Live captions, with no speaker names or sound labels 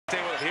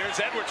Here's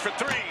Edwards for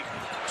three.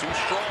 Too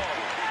strong.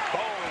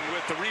 Bone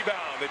with the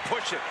rebound. They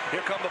push it.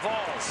 Here come the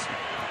Vols.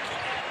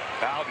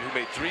 Bowden, who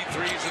made 3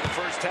 threes in the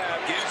first half,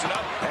 gives it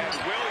up, and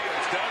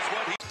Williams does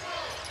what he...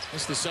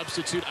 It's the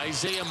substitute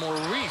Isaiah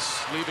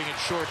Maurice leaving it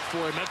short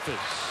for Memphis.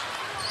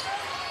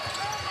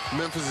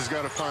 Memphis has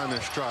got to find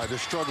their stride. They're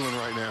struggling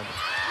right now.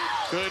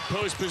 Good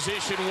post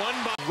position, one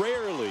by...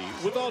 Rarely,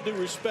 with all due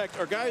respect,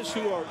 are guys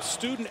who are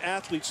student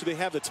athletes so they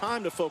have the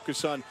time to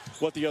focus on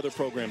what the other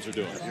programs are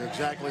doing. You're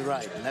exactly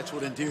right, and that's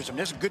what endears him.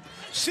 There's a good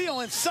seal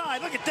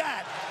inside. Look at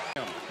that.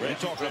 You're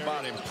talking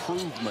about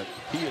improvement.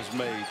 He has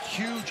made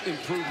huge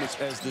improvements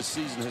as this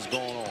season has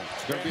gone on.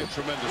 He's going to be a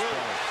tremendous player.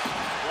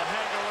 We'll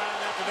hang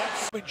around after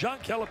that. I mean, John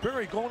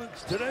Calipari going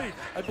into today,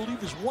 I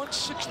believe, is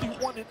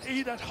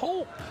 161-8 at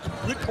home.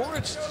 Rick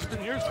Horowitz has been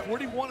here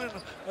 41 and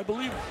I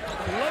believe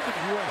 11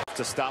 here.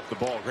 To stop the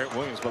ball. Grant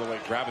Williams, by the way,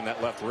 grabbing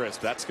that left wrist.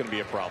 That's going to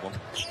be a problem.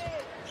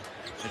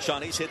 And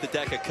Shawnee's hit the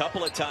deck a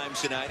couple of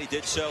times tonight. He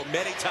did so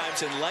many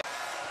times in length.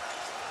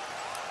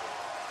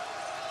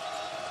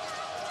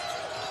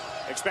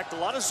 Expect a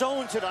lot of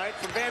zone tonight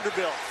from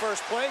Vanderbilt.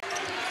 First play.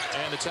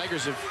 And the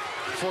Tigers have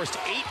forced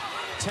 8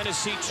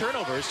 Tennessee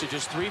turnovers to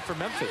just 3 for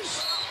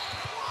Memphis.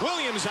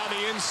 Williams on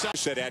the inside.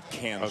 Said at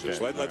Kansas.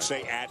 Okay. Let's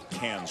say at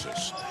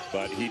Kansas.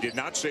 But he did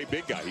not say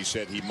big guy. He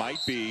said he might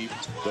be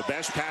the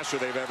best passer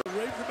they've ever.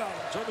 Raved about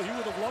him. Told me he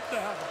would have loved to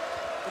have him.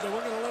 But they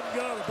weren't going to let him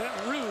get out of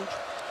Baton Rouge.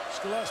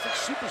 Scholastic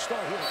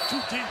superstar here.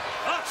 Too deep.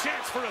 A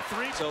chance for a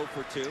 3. 0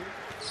 for 2.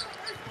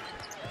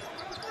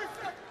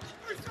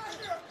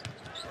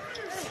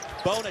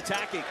 Bone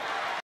attacking.